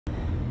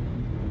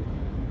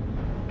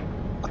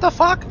What the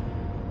fuck?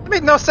 It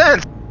made no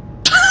sense.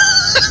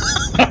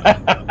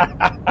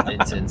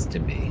 Made sense to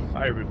me.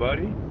 Hi,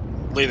 everybody.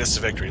 Lead us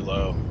to victory,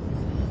 low.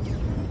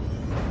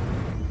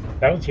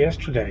 That was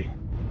yesterday.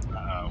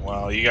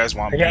 Well, you guys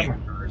want me?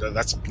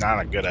 That's not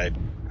a good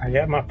idea. I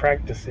got my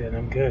practice in.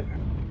 I'm good.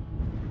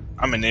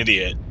 I'm an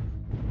idiot.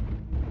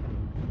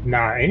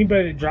 Nah,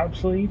 anybody that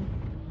drops lead,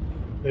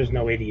 there's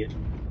no idiot.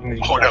 As long as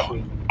you Oh drop no,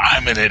 lead.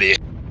 I'm an idiot.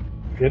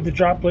 If you're the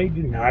drop lead,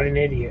 you're not an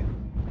idiot.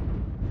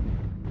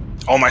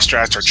 All my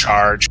strats are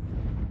charged.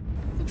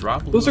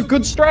 Drop Those are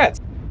good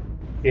strats.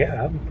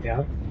 Yeah,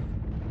 yeah.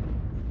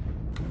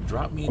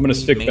 Drop me. I'm gonna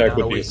stick may back not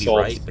with the always be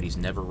assault. right, but he's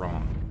never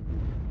wrong.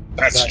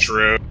 That's Right.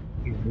 true.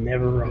 You're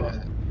never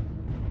wrong.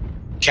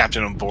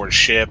 Captain on board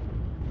ship.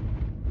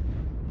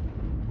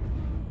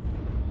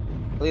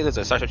 I believe there's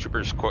a Starship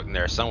Troopers quote in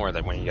there somewhere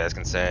that one you guys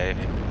can say.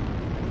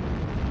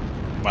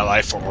 My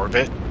life for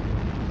orbit.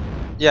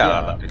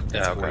 Yeah.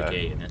 That's okay.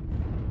 40K, isn't it?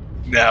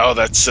 No,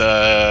 that's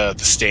the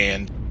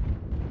stand.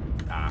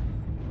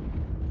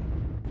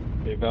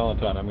 Hey,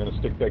 Valentine, I'm gonna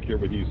stick back here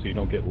with you so you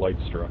don't get light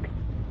struck.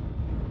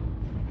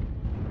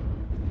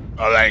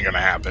 Oh, that ain't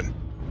gonna happen.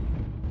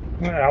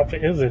 Well,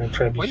 Alpha is in a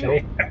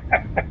trebuchet.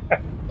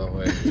 Oh,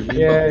 wait.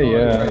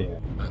 Yeah.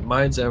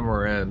 Mine's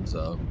MRM's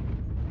up.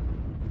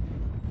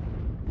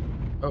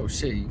 Oh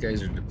shit, you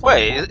guys are deployed.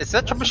 Wait, is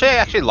that Trebuchet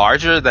actually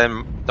larger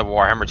than the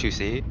Warhammer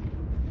 2C?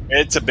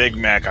 It's a big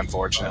mech,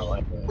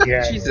 unfortunately.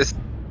 Yeah. Jesus.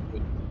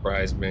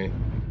 Surprised me.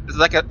 It's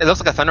like it looks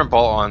like a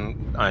Thunderbolt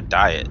on a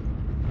diet.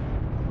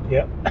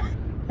 Yep.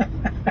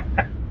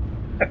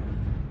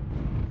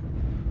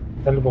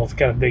 Thunderbolt's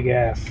got a big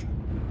ass.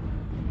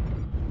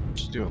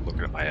 Just doing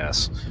looking at my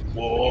ass.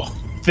 Whoa.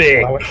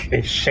 Thick. Wow,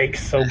 it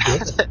shakes so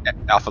good.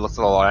 Alpha looks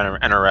a little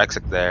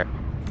anorexic there.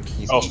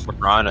 He's Oh. eating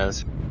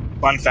piranhas.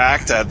 Fun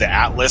fact, the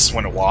Atlas,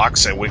 when it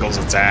walks, it wiggles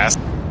its ass.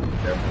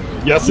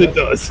 Yes, it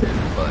does.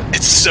 But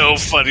It's so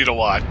funny to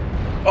watch.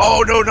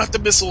 Oh no, not the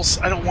missiles.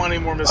 I don't want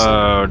any more missiles.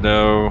 Oh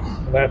no.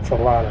 That's a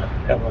lot of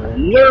hell.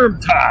 Learn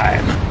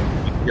time.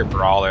 Your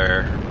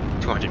brawler,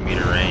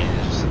 200-meter range.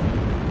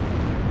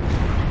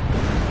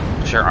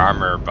 Sure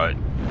armor, but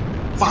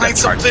Find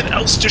something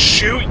else to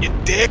shoot, you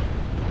dick.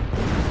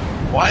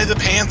 Why the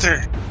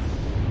Panther?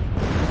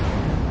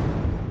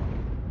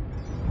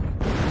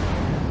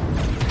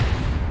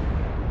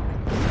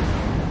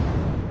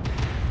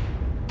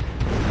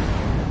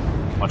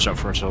 Watch out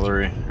for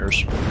artillery.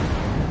 Here's.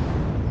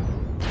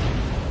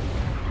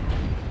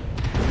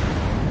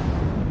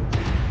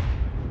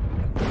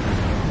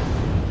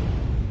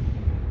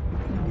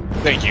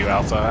 Thank you,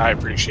 Alpha. I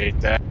appreciate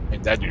that.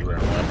 And that dude ran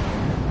well.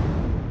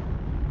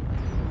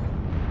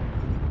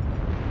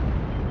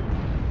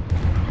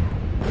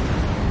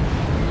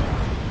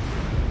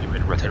 you're ready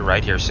to rotate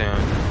right here soon.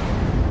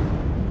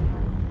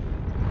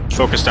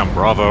 Focus down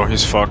Bravo.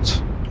 He's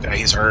fucked. Yeah,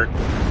 he's hurt.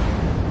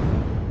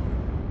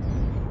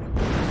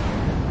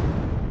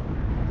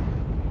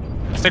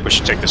 I think we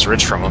should take this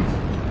ridge from him.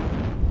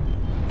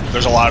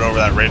 There's a lot over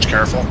that ridge.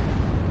 Careful.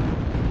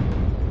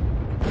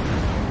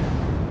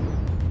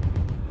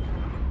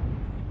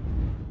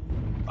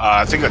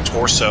 I think the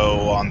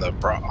torso on the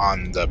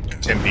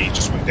Timby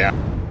just went down.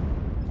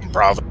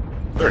 Bravo.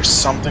 There's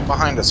something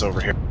behind us over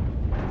here.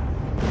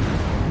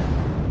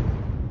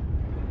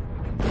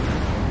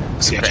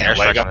 See, I Put an can't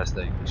leg airstrike on up. this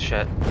thing.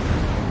 Shit.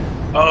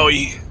 Oh,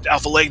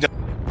 Alpha legged up.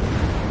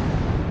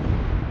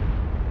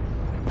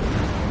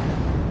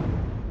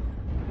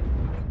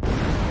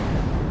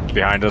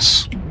 Behind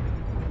us.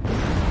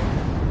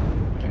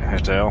 Yeah,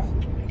 tail.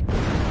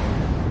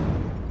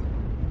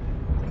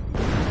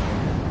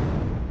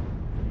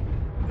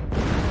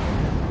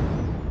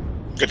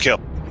 Good kill.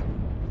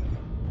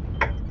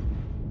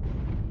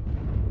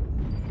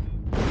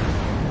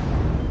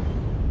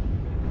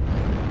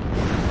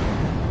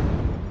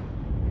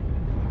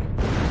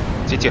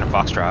 CT and a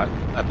Foxtrot.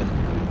 Up in.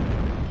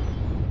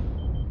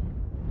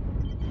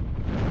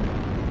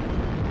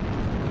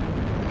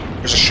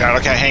 There's a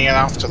Shadowcat hanging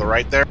off to the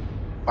right there,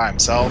 by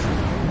himself.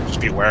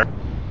 Just be aware.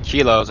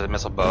 Kilo's a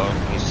missile bow.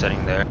 He's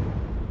sitting there.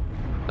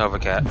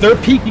 Novacat. They're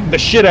peeking the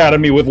shit out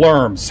of me with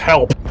Lerms.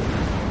 Help.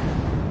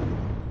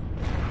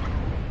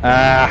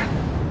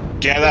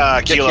 Get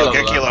Kilo,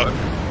 get Kilo.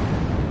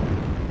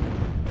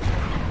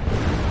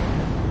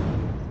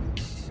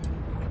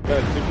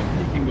 Guys, they're just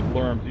peeking with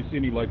Lerms. You see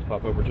any lights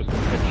pop over, just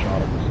headshot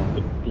them or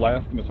something.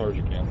 Blast them as hard as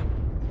you can.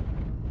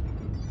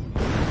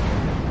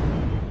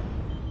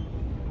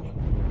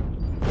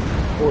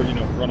 Or,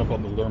 run up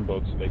on the Lerm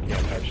boat so they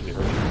can't actually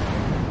hurt you.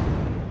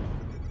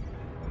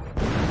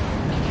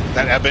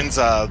 That Evans,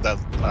 the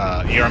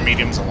ER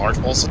mediums and large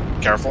pulse.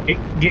 Careful.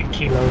 Get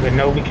Kilo, the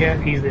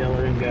Novacat. He's the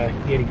LRM guy.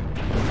 Get him.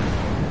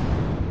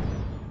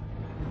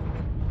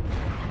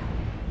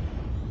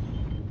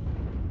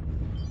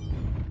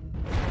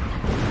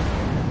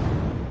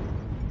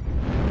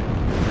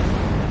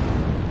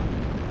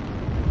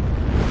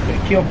 Okay,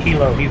 kill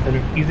Kilo. He's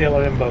the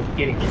LRM boat.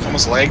 Get him. He's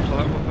almost legged.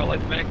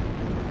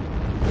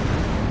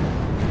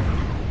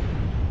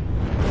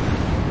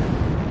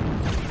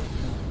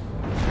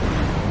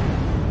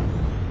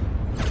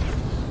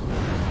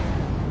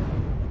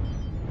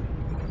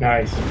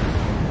 Nice.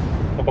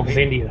 Focus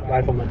India,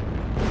 rifleman.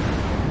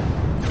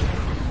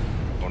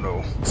 Oh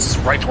no. This is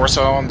right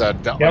torso on the...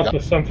 Delta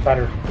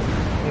Sunspotter.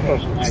 That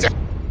was nice.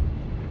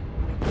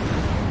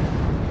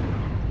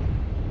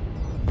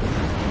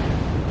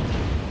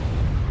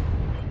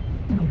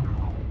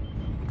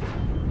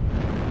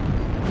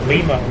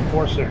 Lima,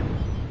 Enforcer.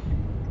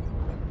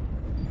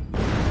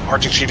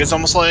 Arctic Sheet is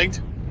almost legged.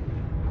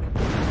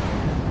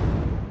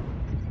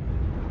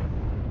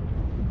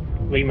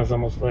 Lima's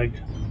almost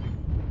legged.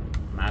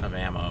 I'm out of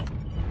ammo.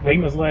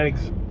 Lima's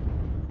legs.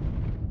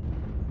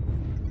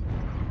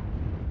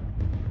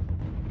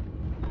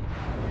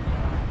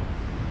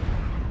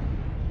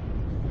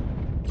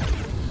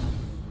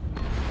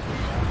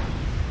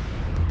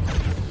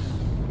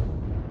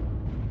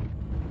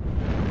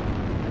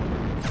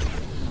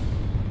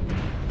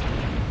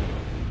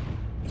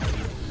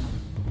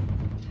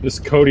 This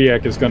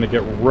Kodiak is going to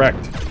get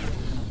wrecked.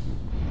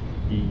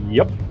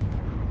 Yep.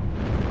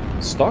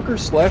 Stalker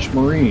 /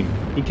 Marine.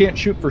 He can't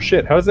shoot for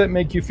shit. How does that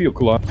make you feel,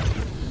 Kulon?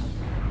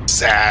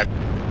 Sad.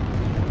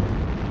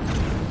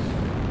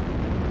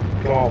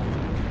 Golf.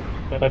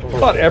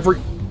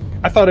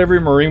 I thought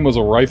every Marine was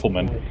a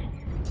rifleman.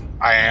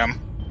 I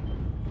am.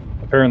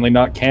 Apparently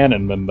not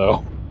cannonman,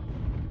 though.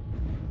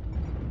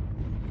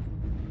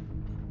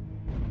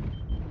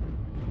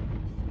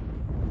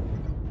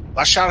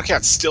 Last Shadow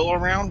Cat's still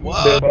around? They're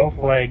What? both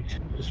legged.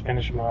 Just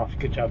finish them off.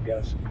 Good job,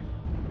 guys.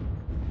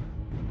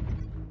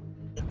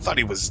 Thought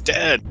he was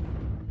dead.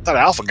 Thought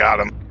Alpha got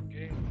him.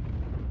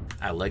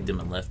 I legged him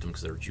and left him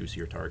because they were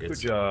juicier Good targets.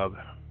 job.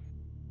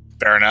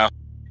 Fair enough.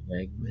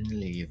 Eggman,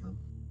 leave him.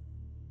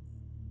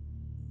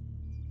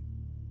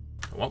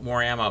 I want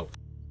more ammo.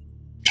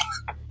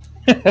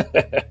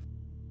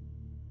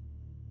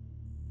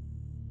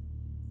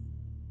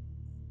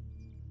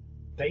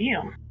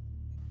 Damn.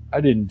 I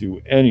didn't do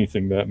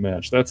anything that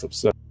match. That's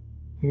upsetting.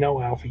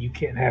 No, Alpha, you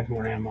can't have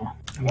more ammo.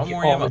 You One get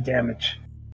more all ammo. the damage.